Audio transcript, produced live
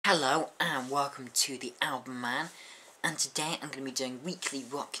Hello and welcome to the Album Man, and today I'm going to be doing weekly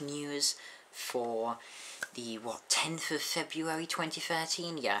rock news for the 10th of February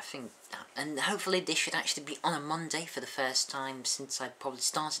 2013. Yeah, I think that, and hopefully this should actually be on a Monday for the first time since I probably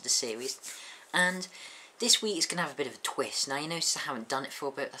started the series. And this week is going to have a bit of a twist. Now you notice I haven't done it for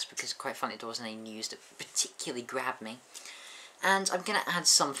a bit. That's because quite frankly there wasn't any news that particularly grabbed me. And I'm going to add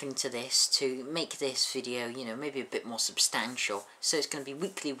something to this to make this video, maybe a bit more substantial. So it's going to be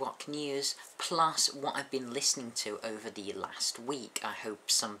weekly rock news, plus what I've been listening to over the last week. I hope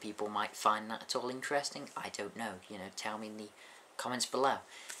some people might find that at all interesting. I don't know, tell me in the comments below.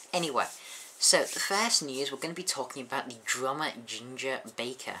 Anyway, so the first news, we're going to be talking about the drummer Ginger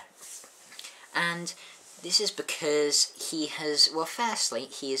Baker. And this is because he has, firstly,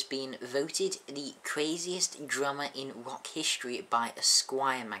 he has been voted the craziest drummer in rock history by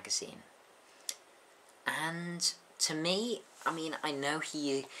Esquire magazine. And to me, I know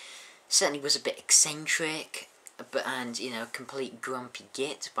he certainly was a bit eccentric, and complete grumpy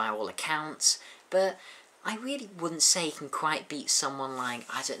git by all accounts, but I really wouldn't say he can quite beat someone like,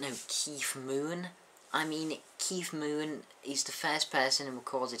 I don't know, Keith Moon. Keith Moon is the first person in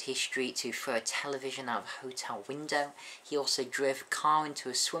recorded history to throw a television out of a hotel window. He also drove a car into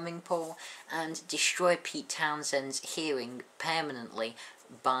a swimming pool and destroyed Pete Townshend's hearing permanently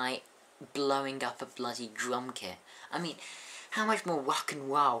by blowing up a bloody drum kit. How much more rock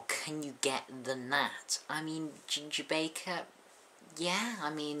and roll can you get than that? Ginger Baker, yeah,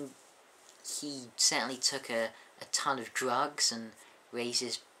 he certainly took a ton of drugs and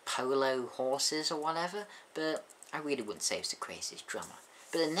raises polo horses or whatever, but I really wouldn't say he was the craziest drummer.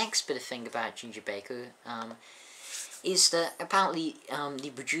 But the next bit of thing about Ginger Baker is that apparently the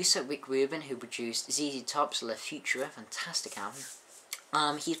producer Rick Rubin, who produced ZZ Top's Le Futura, fantastic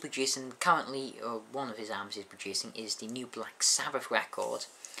album, he's producing currently, or one of his albums he's producing is the new Black Sabbath record,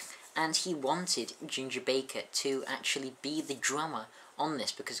 and he wanted Ginger Baker to actually be the drummer on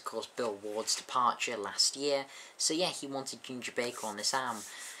this because of course Bill Ward's departure last year, so yeah, he wanted Ginger Baker on this album.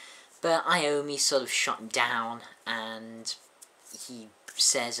 But Iommi sort of shut him down, and he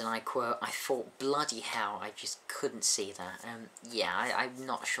says, and I quote, "I thought bloody hell, I just couldn't see that." Yeah, I'm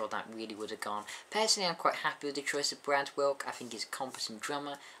not sure that really would have gone. Personally, I'm quite happy with the choice of Brad Wilk. I think he's a competent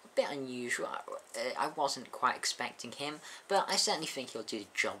drummer, a bit unusual. I wasn't quite expecting him, but I certainly think he'll do the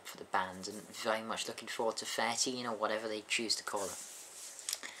job for the band, and very much looking forward to 13 or whatever they choose to call it.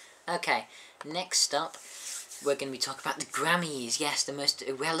 Okay, next up, we're going to be talking about the Grammys. Yes, the most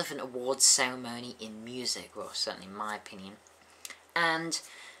irrelevant awards ceremony in music, well, certainly in my opinion. And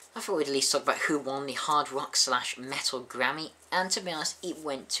I thought we'd at least talk about who won the hard rock / metal Grammy, and to be honest, it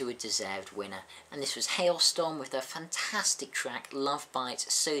went to a deserved winner. And this was Halestorm with their fantastic track, Love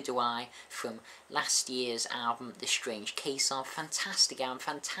Bites, So Do I, from last year's album, The Strange Case Of. Fantastic album,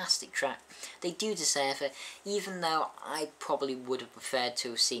 fantastic track. They do deserve it, even though I probably would have preferred to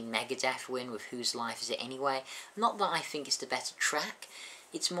have seen Megadeth win with Whose Life Is It Anyway. Not that I think it's the better track,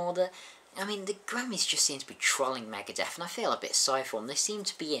 it's more that the Grammys just seem to be trolling Megadeth, and I feel a bit sorry for them. They seem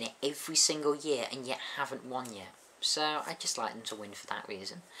to be in it every single year, and yet haven't won yet. So, I just like them to win for that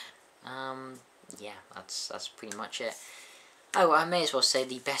reason. Yeah, that's pretty much it. Oh, I may as well say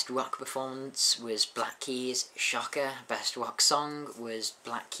the best rock performance was Black Keys, shocker. Best rock song was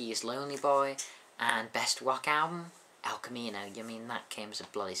Black Keys' Lonely Boy, and best rock album, El Camino. That came as a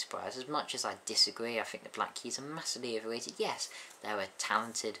bloody surprise. As much as I disagree, I think the Black Keys are massively overrated. Yes, they're a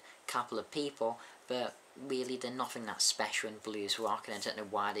talented couple of people, but really they're nothing that special in blues rock, and I don't know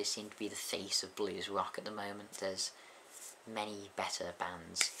why they seem to be the face of blues rock at the moment. There's many better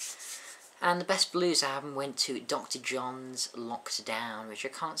bands. And the best blues album went to Dr. John's Locked Down, which I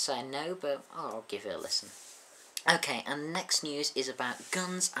can't say no, but I'll give it a listen. Okay, and the next news is about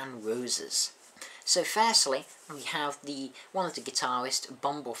Guns N' Roses. So firstly, we have one of the guitarists,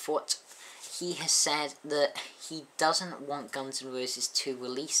 Bumblefoot. He has said that he doesn't want Guns N' Roses to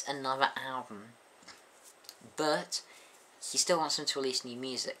release another album, but he still wants them to release new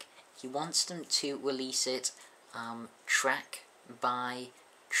music. He wants them to release it track by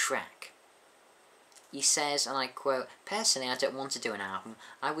track. He says, and I quote, "Personally, I don't want to do an album.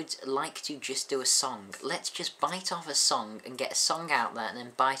 I would like to just do a song. Let's just bite off a song and get a song out there, and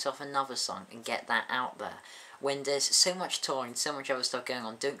then bite off another song and get that out there. When there's so much touring, so much other stuff going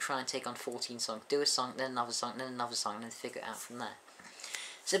on, don't try and take on 14 songs. Do a song, then another song, then another song, and then figure it out from there."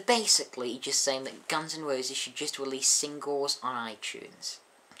 So basically, just saying that Guns N' Roses should just release singles on iTunes.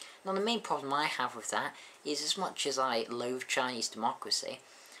 Now, the main problem I have with that is, as much as I loathe Chinese democracy,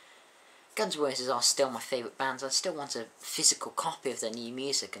 Guns N' Roses are still my favourite bands. I still want a physical copy of their new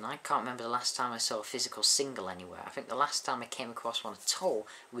music, and I can't remember the last time I saw a physical single anywhere. I think the last time I came across one at all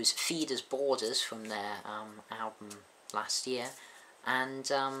was Feeder's Borders from their album last year, and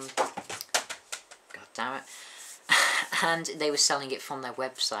god damn it, and they were selling it from their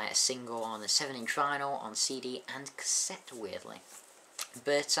website, a single on a 7-inch vinyl, on CD and cassette, weirdly.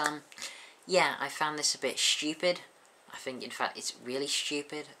 But yeah, I found this a bit stupid. I think, in fact, it's really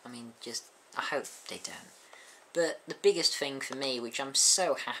stupid. I mean, just, I hope they don't. But the biggest thing for me, which I'm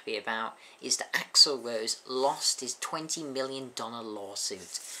so happy about, is that Axl Rose lost his $20 million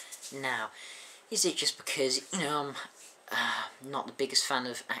lawsuit. Now, is it just because, you know, I'm not the biggest fan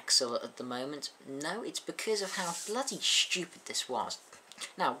of Axl at the moment? No, it's because of how bloody stupid this was.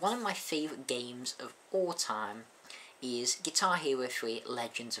 Now, one of my favourite games of all time is Guitar Hero 3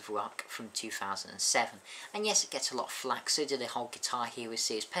 Legends of Rock from 2007. And yes, it gets a lot of flack, so do the whole Guitar Hero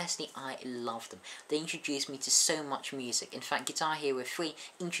series. Personally, I love them. They introduced me to so much music. In fact, Guitar Hero 3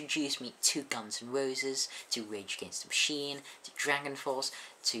 introduced me to Guns N' Roses, to Rage Against the Machine, to Dragon Force,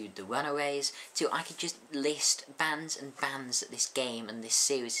 to The Runaways, to, I could just list bands and bands that this game and this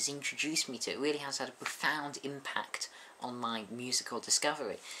series has introduced me to. It really has had a profound impact on my musical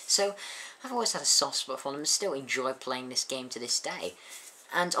discovery. So, I've always had a soft spot for them and still enjoy playing this game to this day.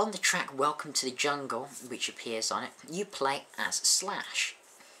 And on the track Welcome to the Jungle, which appears on it, you play as Slash,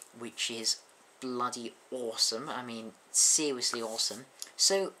 which is bloody awesome. I mean, seriously awesome.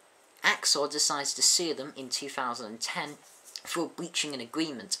 So, Axl decides to sue them in 2010 for breaching an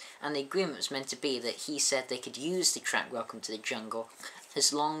agreement, and the agreement was meant to be that he said they could use the track Welcome to the Jungle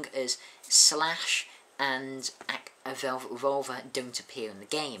as long as Slash and a Velvet Revolver don't appear in the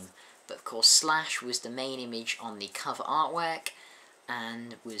game. But of course Slash was the main image on the cover artwork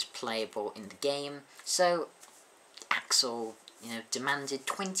and was playable in the game, so Axl, you know, demanded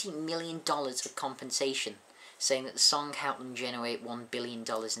 $20 million of compensation, saying that the song helped them generate $1 billion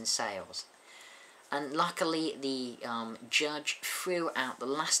in sales. And luckily, the judge threw out the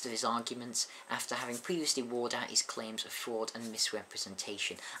last of his arguments after having previously ruled out his claims of fraud and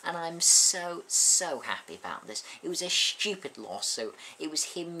misrepresentation. And I'm so, so happy about this. It was a stupid lawsuit. It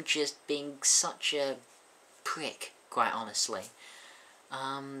was him just being such a prick, quite honestly.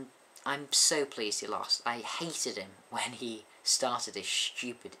 I'm so pleased he lost. I hated him when he started this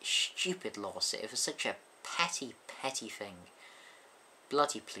stupid, stupid lawsuit. It was such a petty, petty thing.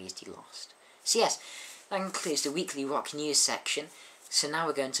 Bloody pleased he lost. So yes, that concludes the weekly rock news section. So now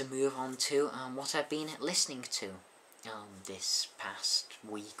we're going to move on to what I've been listening to this past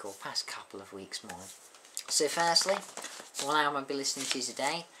week, or past couple of weeks more. So firstly, what album I've been listening to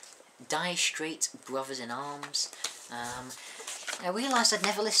today, Dire Straits' Brothers in Arms. I realised I'd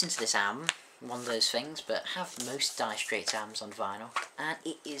never listened to this album, one of those things, but I have most Dire Straits albums on vinyl, and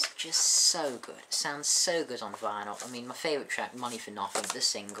it is just so good. It sounds so good on vinyl. I mean, my favourite track, Money for Nothing, the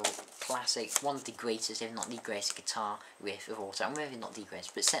single, classic, one of the greatest, if not the greatest guitar riff of all time. Maybe not the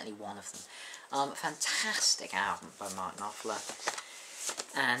greatest, but certainly one of them. Fantastic album by Mark Knopfler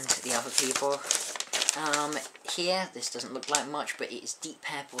and the other people. Here, this doesn't look like much, but it is Deep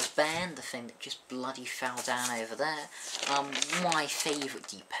Purple's Band, the thing that just bloody fell down over there. My favourite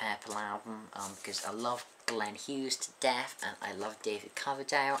Deep Purple album, because I love Glenn Hughes to death, and I love David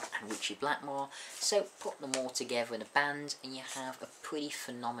Coverdale and Ritchie Blackmore, so put them all together in a band, and you have a pretty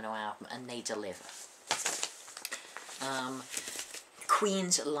phenomenal album, and they deliver.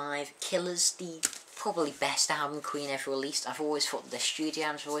 Queen's Live Killers, the probably best album Queen ever released. I've always thought that their studio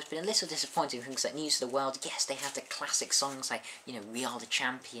albums have always been a little disappointing with things like News of the World. Yes, they have the classic songs like, you know, We Are the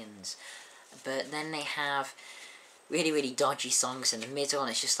Champions, but then they have really, really dodgy songs in the middle,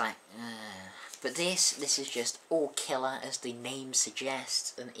 and it's just like, But this is just all killer, as the name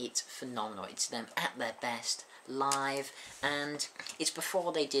suggests, and it's phenomenal. It's them at their best, live, and it's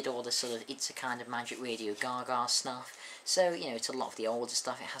before they did all the sort of It's a Kind of Magic Radio Gaga stuff. So, you know, it's a lot of the older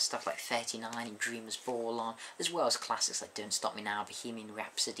stuff. It has stuff like 39 and Dreamers Ball on, as well as classics like Don't Stop Me Now, Bohemian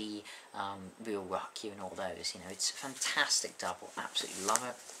Rhapsody, We'll Rock You, and all those. You know, it's a fantastic double. Absolutely love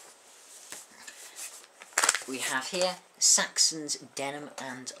it. We have here Saxon's Denim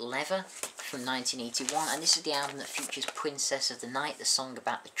and Leather from 1981, and this is the album that features Princess of the Night, the song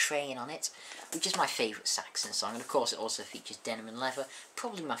about the train on it, which is my favourite Saxon song, and of course it also features Denim and Leather,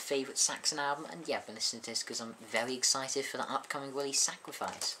 probably my favourite Saxon album, and yeah, I've been listening to this because I'm very excited for that upcoming release,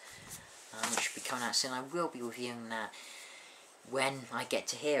 Sacrifice, which should be coming out soon. I will be reviewing that when I get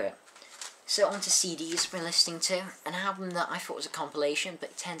to hear it. So on to CDs I've been listening to, an album that I thought was a compilation,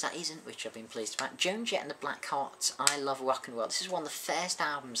 but it turns out isn't, which I've been pleased about. Joan Jett and the Blackhearts, I Love Rock and Roll. This is one of the first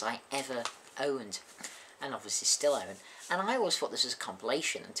albums I ever owned. and obviously still own. And I always thought this was a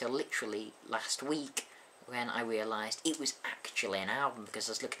compilation until literally last week, when I realised it was actually an album, because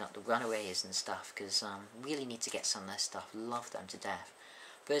I was looking at the Runaways and stuff, because really need to get some of their stuff, love them to death.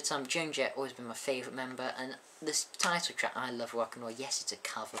 But Joan Jett always been my favourite member, and this title track, I Love Rock and Roll, yes it's a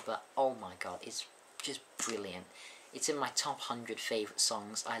cover, but oh my god, it's just brilliant. It's in my top 100 favourite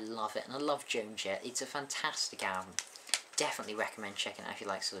songs, I love it, and I love Joan Jett, it's a fantastic album. Definitely recommend checking it out if you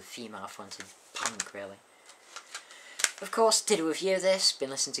like sort of female-fronted punk, really. Of course, did a review of this,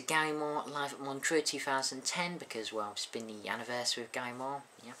 been listening to Gary Moore live at Montreux 2010, because, well, it's been the anniversary of Gary Moore,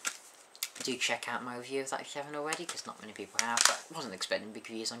 yeah. Do check out my review of that if you haven't already, because not many people have, but I wasn't expecting big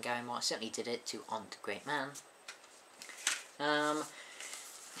reviews on Gary Moore, I certainly did it to On the Great Man.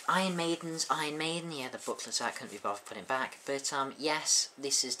 Iron Maiden, yeah, the booklet's out, couldn't be bothered putting it back, but yes,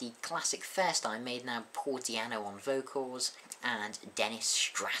 this is the classic first Iron Maiden now, Paul Di'Anno on vocals, and Dennis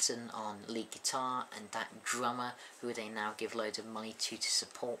Stratton on lead guitar, and that drummer who they now give loads of money to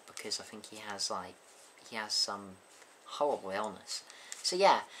support, because I think he has some horrible illness. So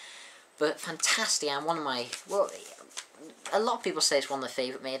yeah, but fantastic, and one of my, well, a lot of people say it's one of their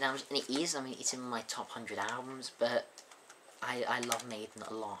favourite Maiden albums, and it is. I mean, it's in my top 100 albums, but I love Maiden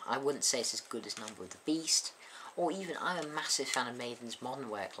a lot. I wouldn't say it's as good as Number of the Beast, or even, I'm a massive fan of Maiden's modern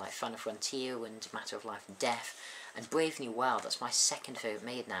work, like Final Frontier and Matter of Life and Death, and Brave New World. That's my second favourite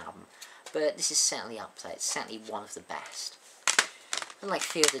Maiden album, but this is certainly up there. It's certainly one of the best. Unlike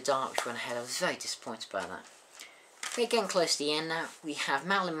Fear of the Dark, which went ahead, I was very disappointed by that. We're getting close to the end now. We have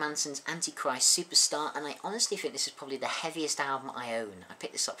Marilyn Manson's Antichrist Superstar, and I honestly think this is probably the heaviest album I own. I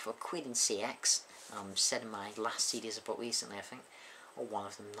picked this up for £1 in CX, said in my last CDs I bought recently, I think, or one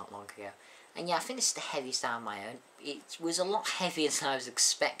of them not long ago. And yeah, I think this is the heaviest album I own. It was a lot heavier than I was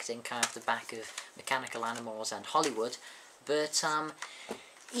expecting, kind of the back of Mechanical Animals and Hollywood, but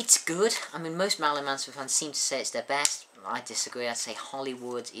it's good. I mean, most Marilyn Manson fans seem to say it's their best. I disagree. I'd say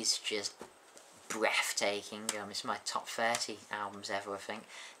Hollywood is just breathtaking. It's my top 30 albums ever, I think.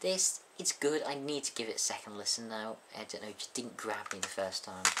 This, it's good. I need to give it a second listen though. I don't know, it just didn't grab me the first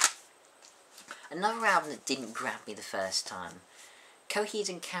time. Another album that didn't grab me the first time, Coheed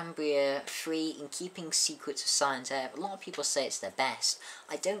and Cambria 3, In Keeping Secrets of Silent Air. A lot of people say it's their best.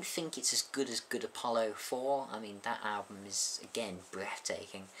 I don't think it's as good as Good Apollo 4. I mean, that album is, again,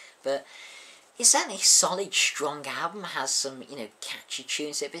 breathtaking. But it's certainly a solid, strong album. Has some, you know, catchy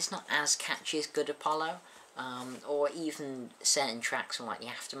tunes, but it's not as catchy as Good Apollo. Or even certain tracks from like the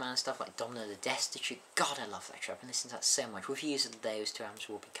Afterman stuff, like Domino the Destitute. God, I love that track. I've been listening to that so much. Reviews of those two albums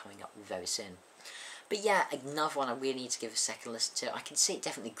will be coming up very soon. But yeah, another one I really need to give a second listen to. I can see it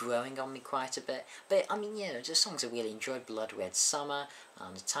definitely growing on me quite a bit. But I mean, yeah, the songs I really enjoyed. Blood Red Summer,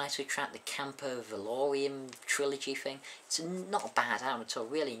 the title track, the Campo Valorium trilogy thing. It's not a bad album at all.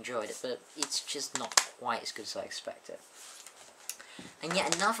 Really enjoyed it, but it's just not quite as good as I expected. And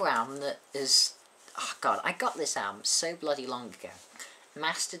yet another album that is, oh god, I got this album so bloody long ago.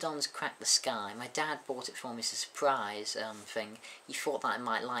 Mastodon's Crack the Sky. My dad bought it for me as a surprise thing. He thought that I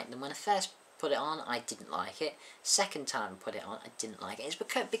might like them. When I first put it on, I didn't like it. Second time I put it on, I didn't like it. It's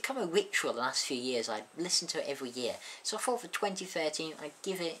become a ritual the last few years. I listen to it every year. So I thought for 2013 I'd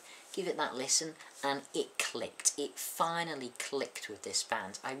give it that listen, and it clicked. It finally clicked with this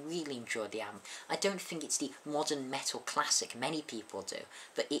band. I really enjoyed the album. I don't think it's the modern metal classic many people do,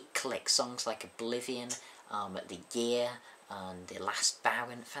 but it clicks. Songs like Oblivion, The Year, and The Last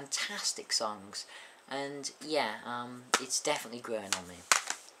Baron, fantastic songs. And yeah, it's definitely growing on me.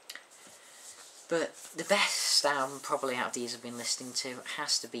 But the best album probably out of these I've been listening to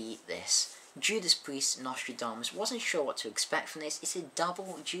has to be this. Judas Priest, Nostradamus. Wasn't sure what to expect from this. It's a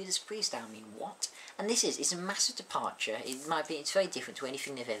double Judas Priest album. I mean, what? And it's a massive departure. It's very different to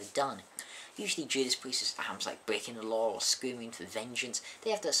anything they've ever done. Usually Judas Priest's albums like Breaking the Law or Screaming for Vengeance,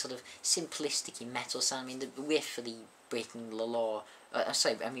 they have that sort of simplistic metal sound. I mean, the riff for the Breaking the Law,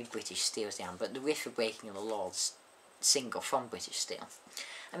 British Steel's the album, but the riff for Breaking the Law single from British Steel.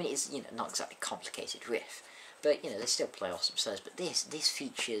 I mean, it's, you know, not exactly a complicated riff, but, you know, they still play awesome solos. But this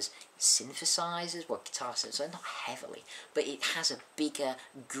features synthesizers, well, guitar solos, so not heavily, but it has a bigger,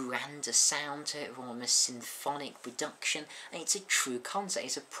 grander sound to it, almost symphonic production, and it's a true concert.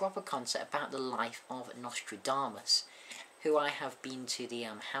 It's a proper concert about the life of Nostradamus, who I have been to the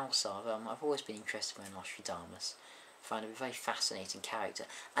house of. I've always been interested in Nostradamus. I find him a very fascinating character,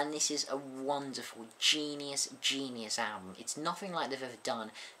 and this is a wonderful, genius album. It's nothing like they've ever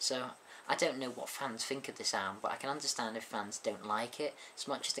done, so I don't know what fans think of this album, but I can understand if fans don't like it as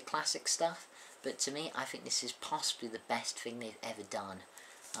much as the classic stuff. But to me, I think this is possibly the best thing they've ever done.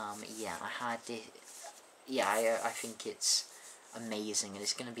 Yeah, I think it's amazing, and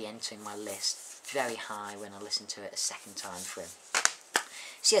it's going to be entering my list very high when I listen to it a second time through.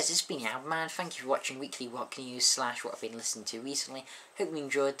 So yes, this has been the Album Man. Thank you for watching Weekly Rock News / what I've been listening to recently. Hope you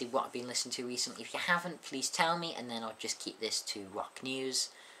enjoyed what I've been listening to recently. If you haven't, please tell me, and then I'll just keep this to Rock News.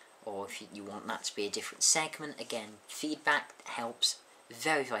 Or if you want that to be a different segment, again, feedback helps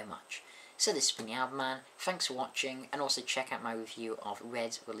very, very much. So this has been the Album Man. Thanks for watching, and also check out my review of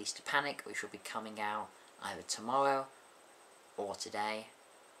Red Release to Panic, which will be coming out either tomorrow or today.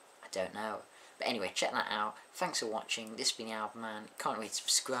 I don't know. But anyway, check that out. Thanks for watching. This has been the Album Man. Can't wait to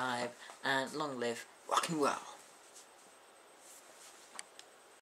subscribe, and long live rock and roll.